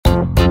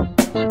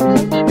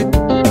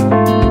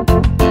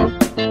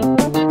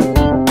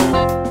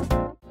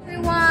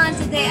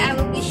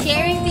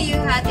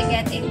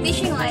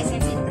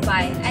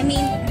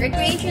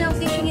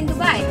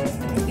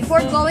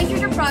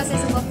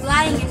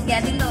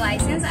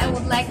license, I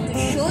would like to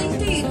show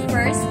to you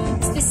first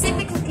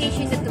specific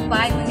locations at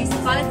Dubai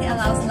municipality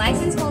allows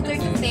license holder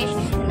to fish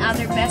and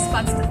other best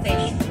spots to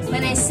fish.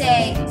 When I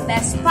say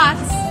best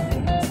spots,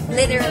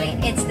 literally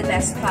it's the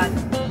best spot.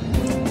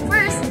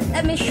 First,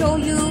 let me show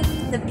you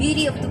the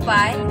beauty of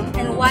Dubai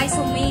and why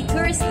so many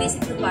tourists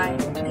visit Dubai.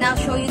 And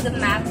I'll show you the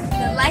map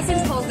that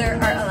license holder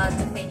are allowed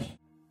to fish.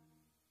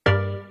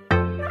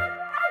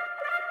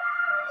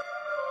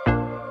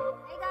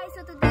 Hey guys,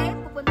 so today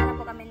pupunta na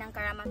po kami ng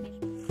Karaman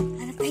Fish.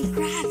 Hanap tayong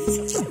crabs!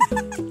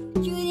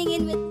 Tuning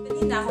in with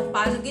Kanina kung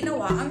paano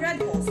ginawa ang red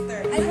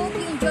holster. I hope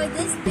you enjoyed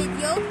this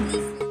video.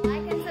 Please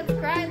like and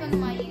subscribe on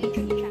my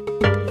YouTube channel.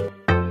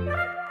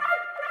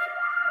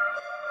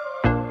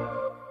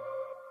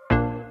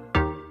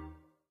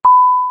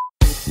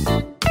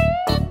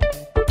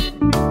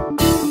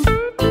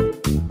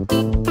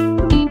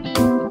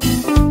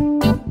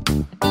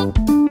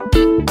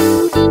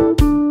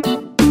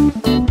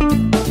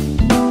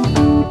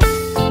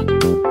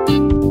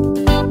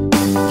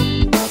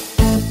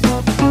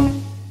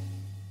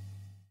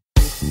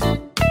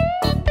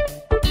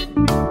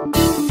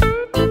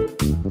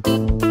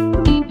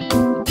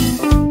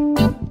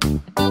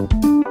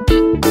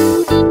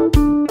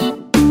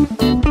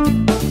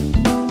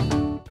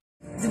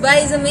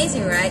 Dubai is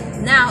amazing, right?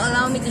 Now,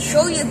 allow me to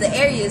show you the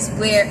areas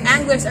where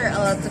anglers are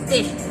allowed to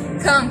fish.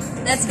 Come,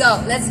 let's go.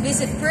 Let's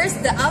visit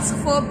first the Al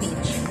Safwa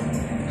Beach.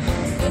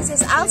 This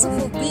is Al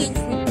Safwa Beach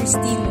with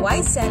pristine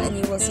white sand, and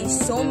you will see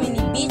so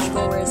many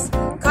beachgoers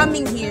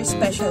coming here,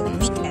 especially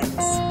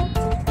weekends.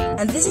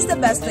 And this is the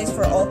best place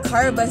for all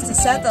caravans to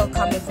settle,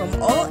 coming from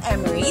all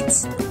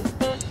Emirates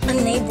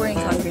and neighboring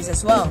countries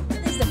as well.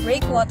 This is the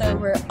breakwater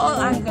where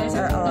all anglers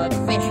are allowed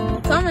to fish.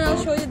 Come and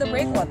I'll show you the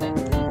breakwater.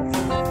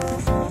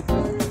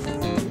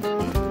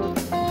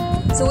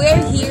 So we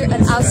are here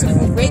at Al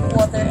Safwa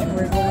Breakwater and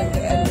we're going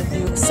to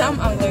interview some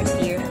anglers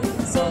here.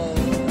 So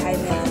I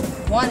met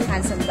one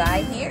handsome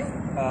guy here.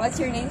 What's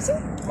your name,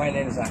 sir? My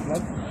name is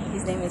Ahmed.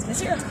 His name is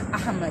Mr.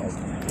 Ahmed.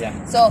 Yeah.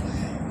 So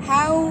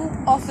how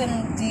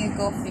often do you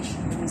go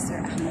fishing, Mr.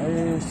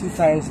 Ahmed? 2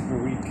 times per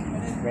week.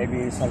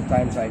 Maybe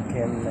sometimes I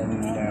came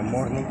in the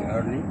morning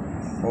early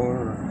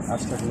or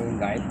afternoon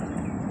night.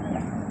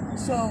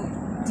 So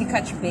do you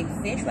catch big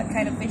fish? What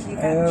kind of fish do you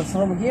catch?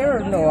 From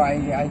here, no,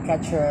 I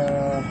catch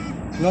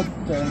not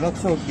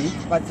so big,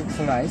 but it's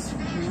nice.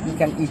 You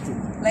can eat it.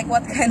 Like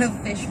what kind of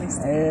fish,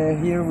 Mr.?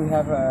 Here we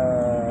have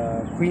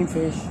queen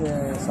fish,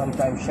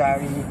 sometimes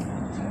shari.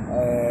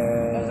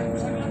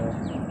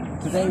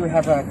 Today we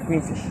have a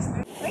queen fish.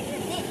 Where's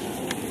your fish?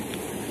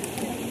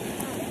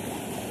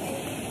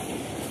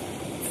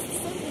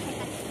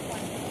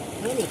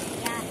 Really?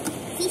 Yeah.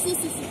 See.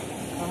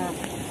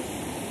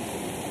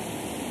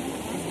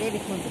 Very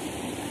cool.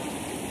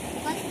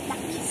 Because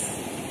blackfish.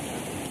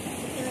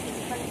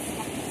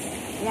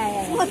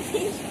 Yeah. Small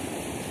fish.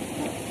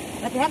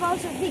 But we have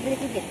also big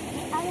little bit.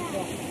 Oh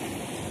yeah.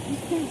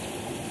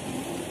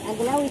 And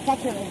now we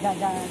catch the duck.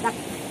 Duck?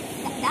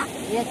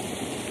 Yes.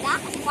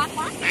 Duck? As in quack?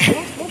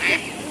 Yes.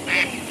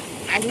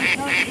 And we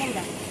throw it again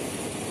duck.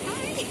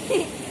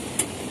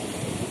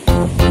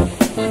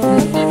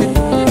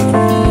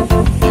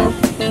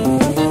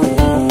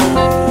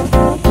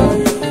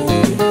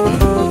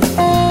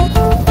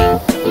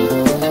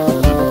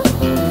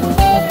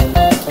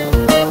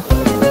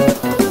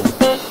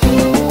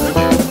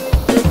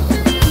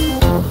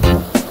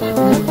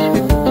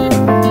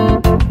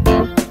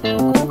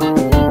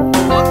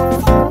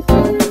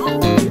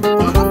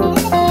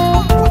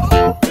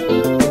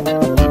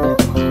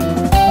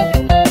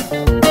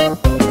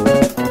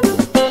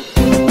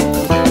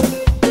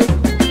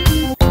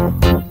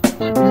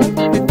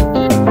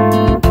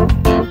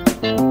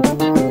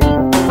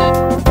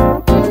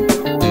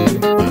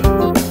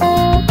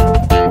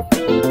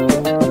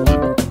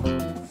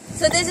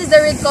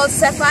 Called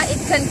Sefa.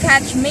 It can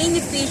catch many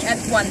fish at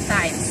one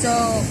time. So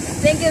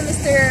thank you,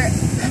 Mr.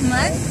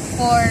 Ahmad,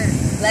 for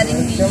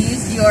letting me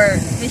use your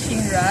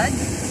fishing rod.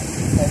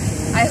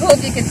 I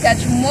hope you can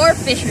catch more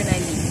fish when I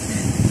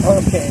leave.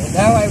 Okay,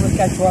 now I will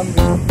catch one.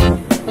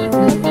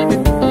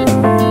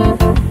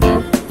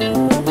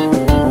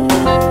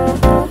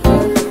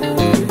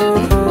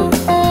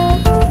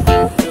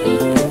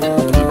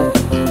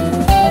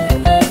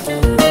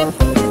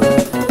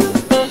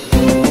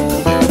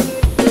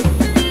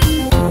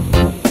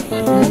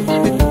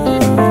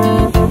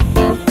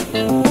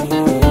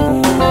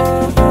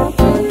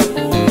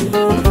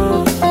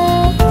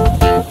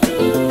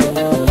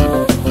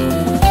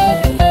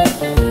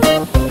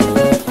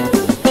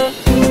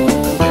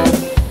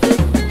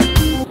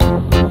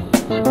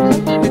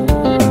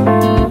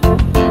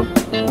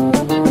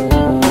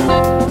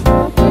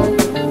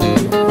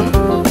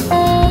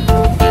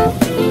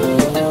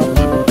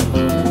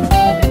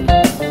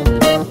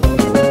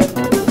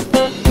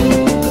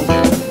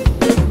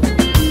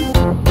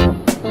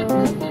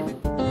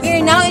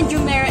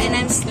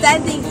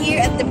 Standing here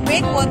at the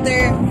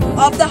breakwater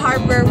of the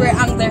harbor where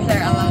anglers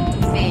are allowed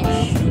to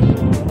fish.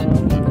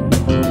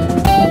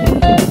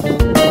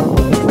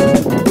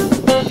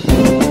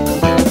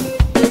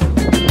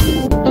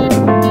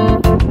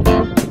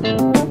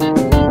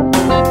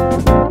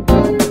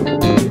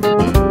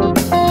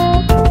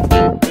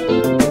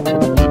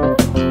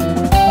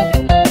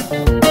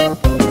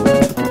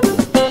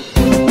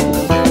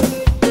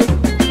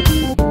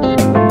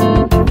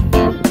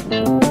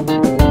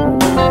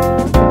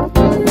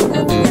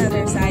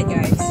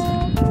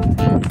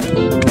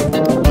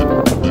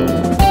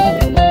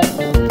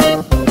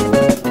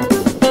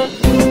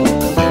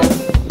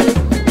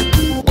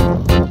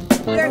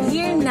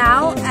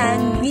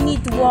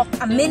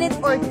 minute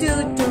or two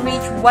to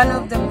reach one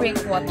of the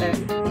breakwater.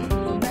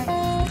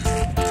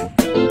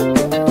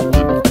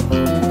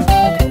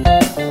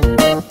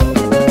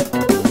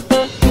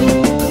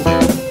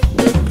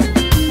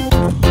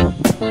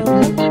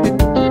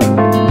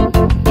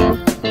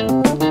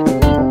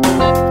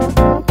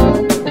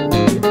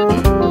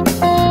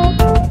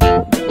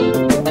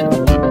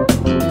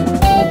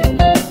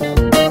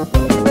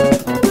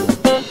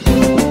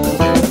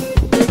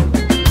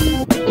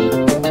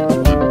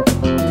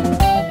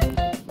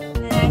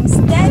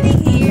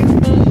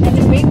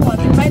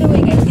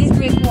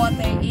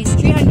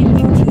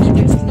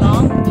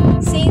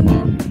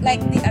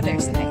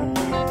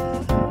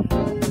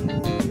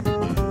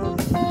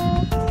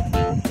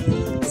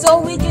 So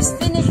we just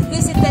finished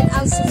visiting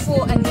Al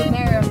Sufo and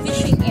Jumeirah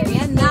fishing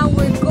area. Now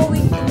we're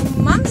going to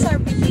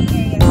Mamsar fishing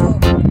area.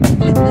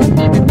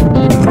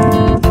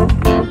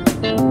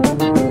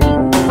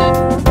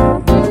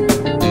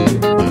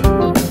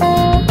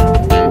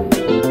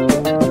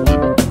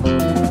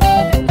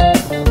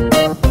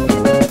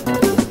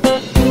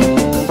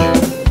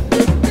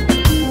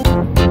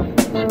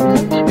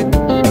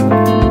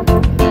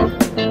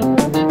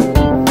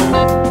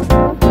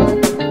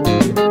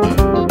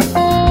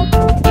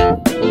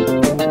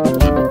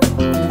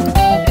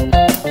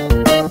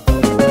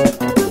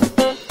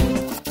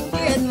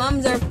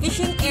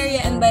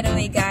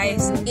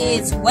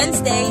 It's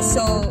Wednesday,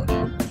 so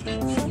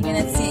you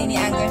cannot see any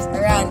anglers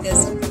around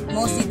because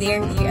mostly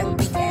they're here at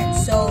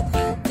weekends. So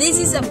this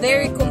is a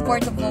very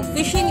comfortable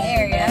fishing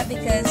area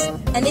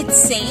and it's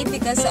safe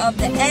because of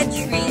the edge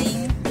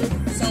rating.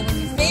 So when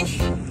you fish,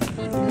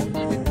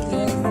 you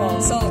won't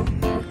fall. So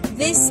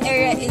this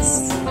area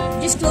is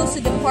just close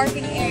to the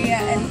parking area,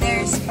 and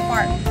there's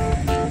park.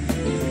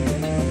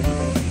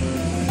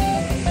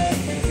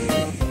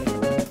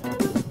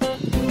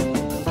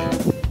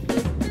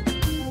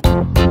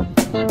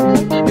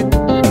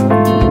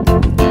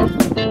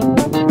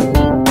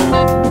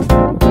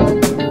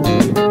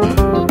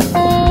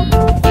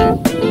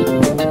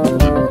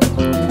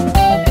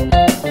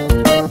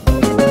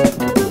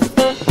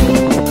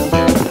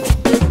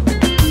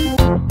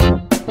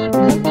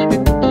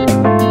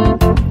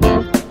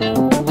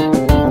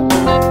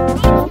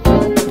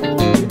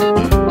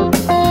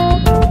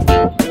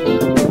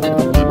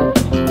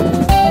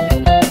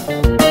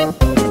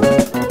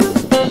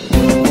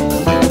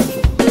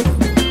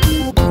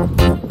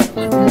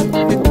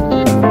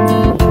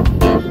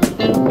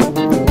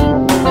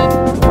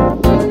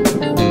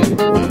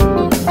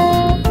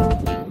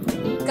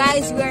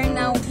 Guys, we are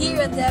now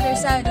here at the other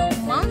side of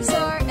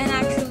Mamsar, and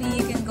actually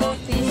you can go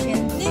fish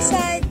in this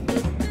side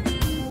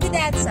to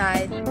that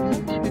side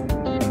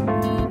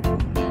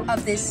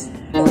of this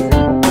water.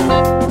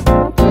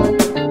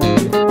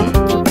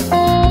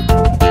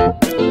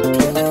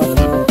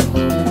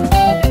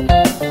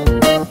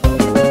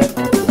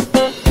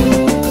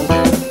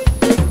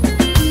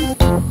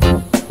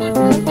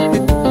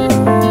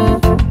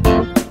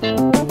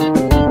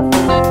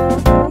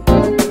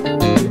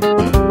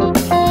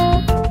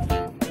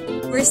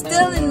 We're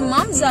still in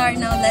Mamsar.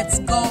 Now let's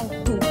go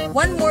to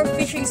one more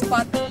fishing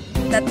spot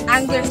that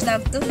anglers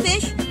love to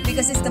fish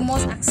because it's the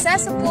most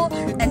accessible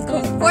and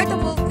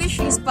comfortable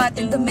fishing spot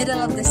in the middle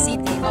of the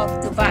city of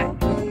Dubai.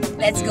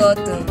 Let's go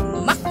to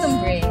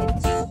Maktoum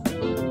Bridge.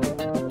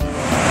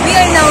 We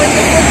are now in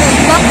the foot of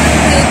Maktoum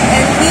Bridge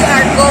and we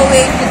are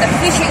going to the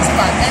fishing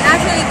spot. And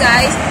actually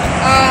guys,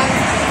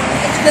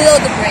 it's below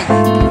the bridge.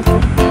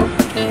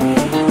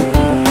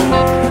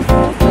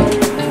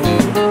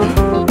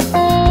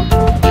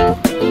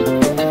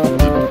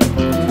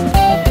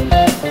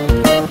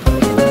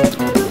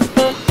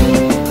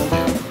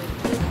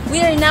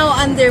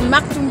 Under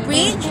Maktoum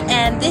Bridge,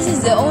 and this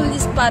is the only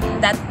spot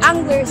that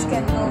anglers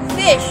can go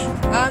fish.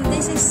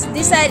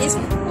 This side is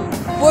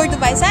for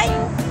Dubai side,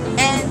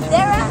 and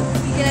there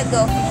you cannot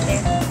go fish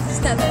there.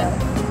 It's not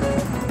allowed.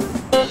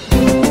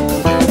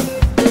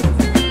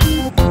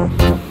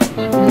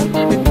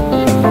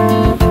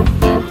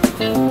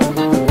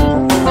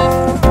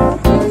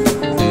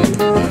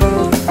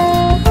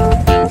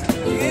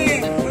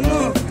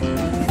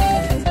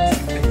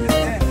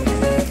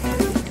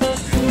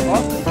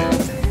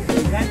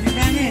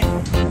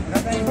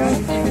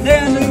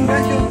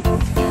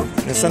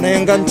 Nasaan na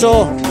yung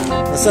gancho?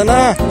 Nasaan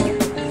na?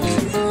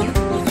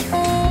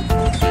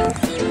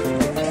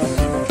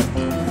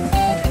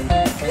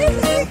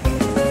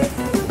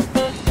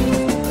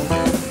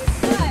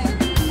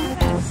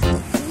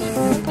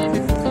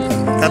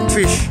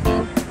 Catfish.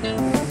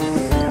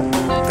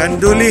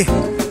 Kanduli.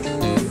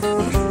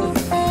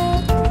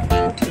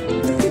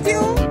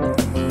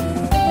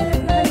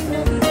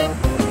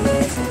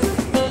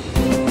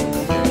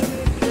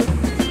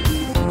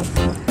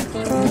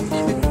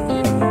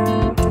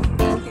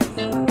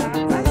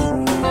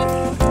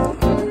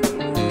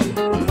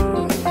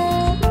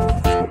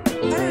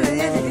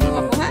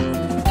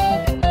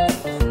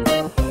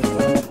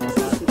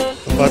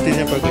 Pati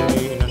niya pag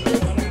hindi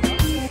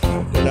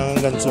kailangan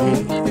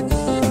gansuhin.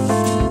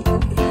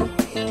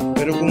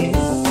 Pero kung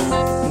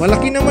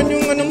malaki naman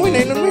yung ano mo,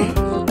 nailan mo eh.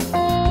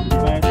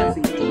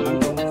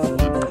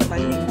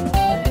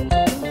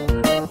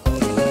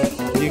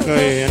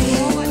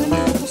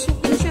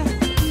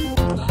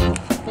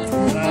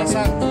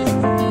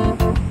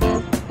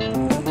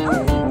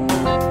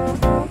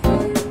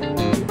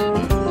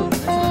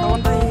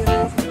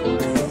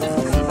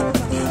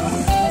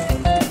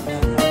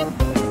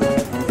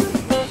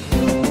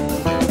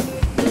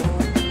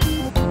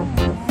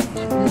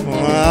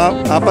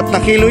 4 na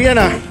kilo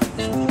yan ah.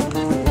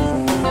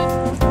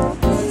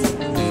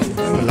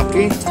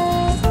 Malaki.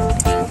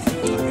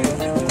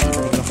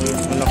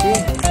 Malaki.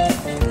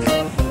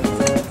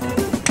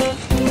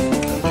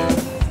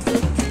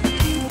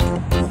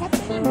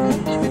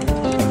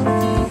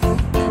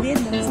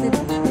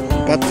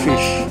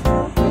 Catfish.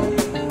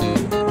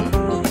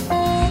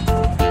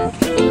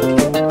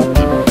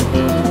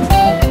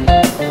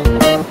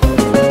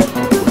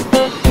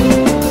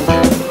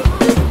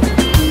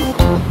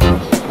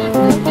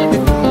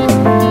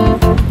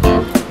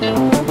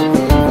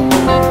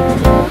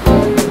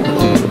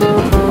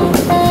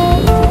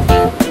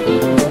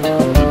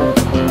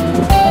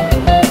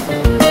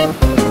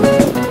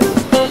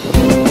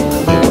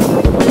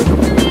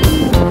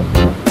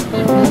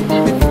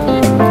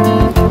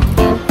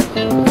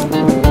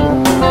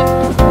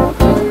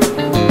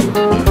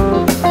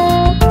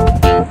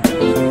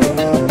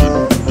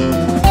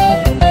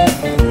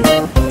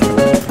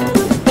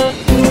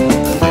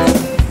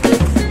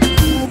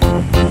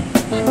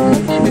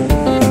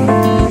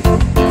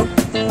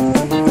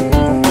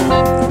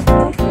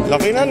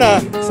 Laki na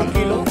 1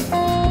 kilo.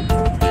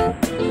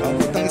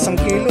 Abot ng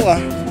 1 kilo ah.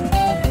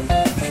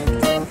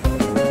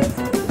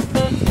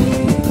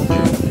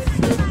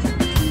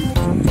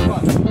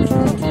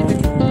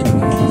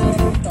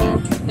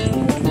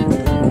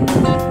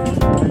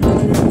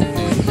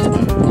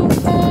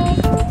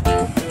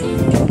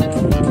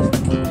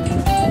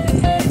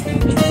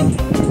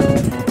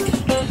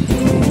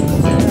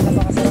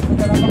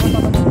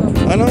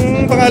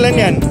 Anong pangalan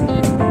yan?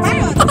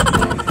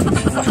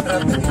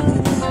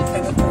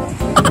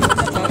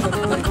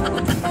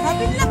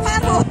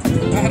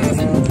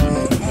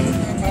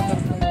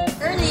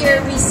 Earlier,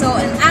 we saw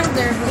an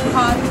angler who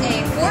caught a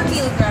 4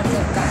 kilograms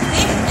of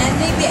catfish and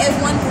maybe a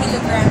 1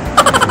 kilogram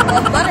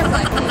of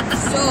butterfly fish.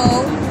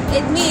 So,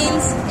 it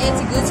means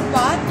it's a good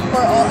spot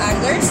for all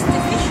anglers to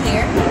fish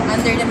here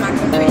under the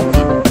mackerel bridge.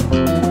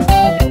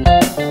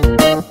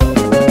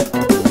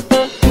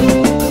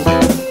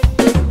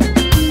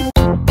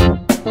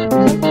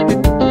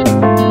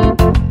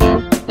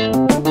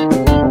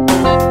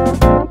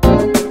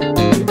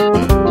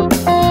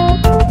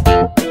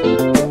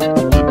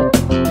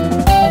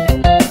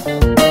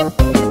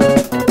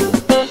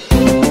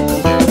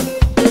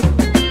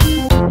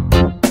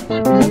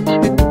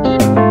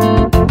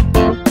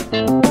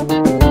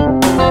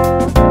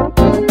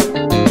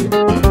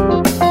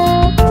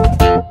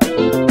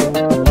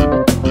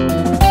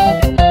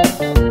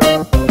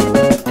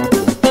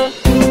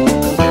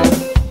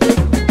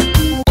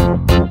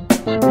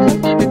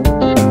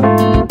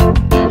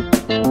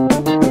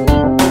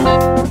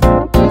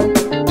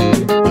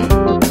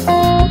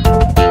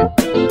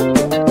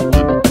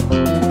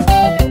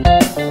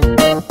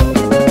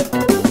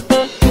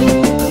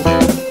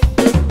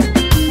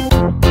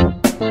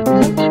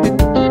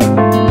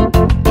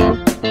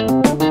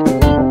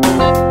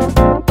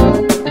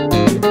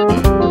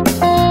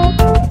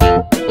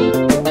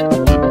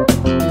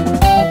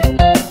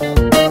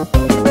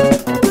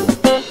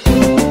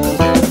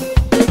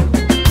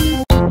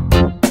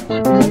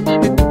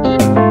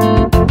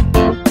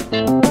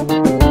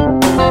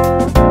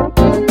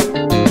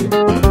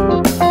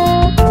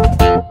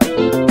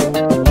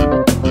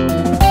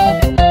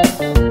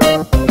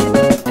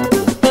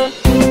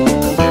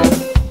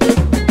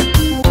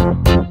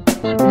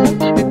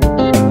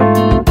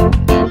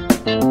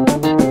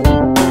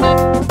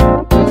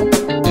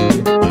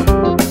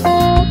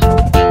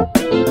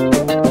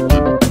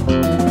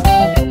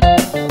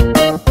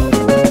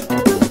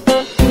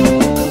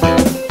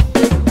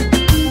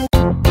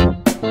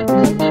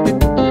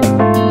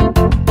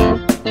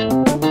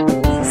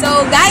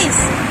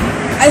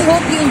 I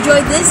hope you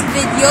enjoyed this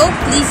video.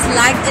 Please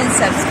like and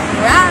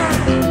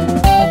subscribe.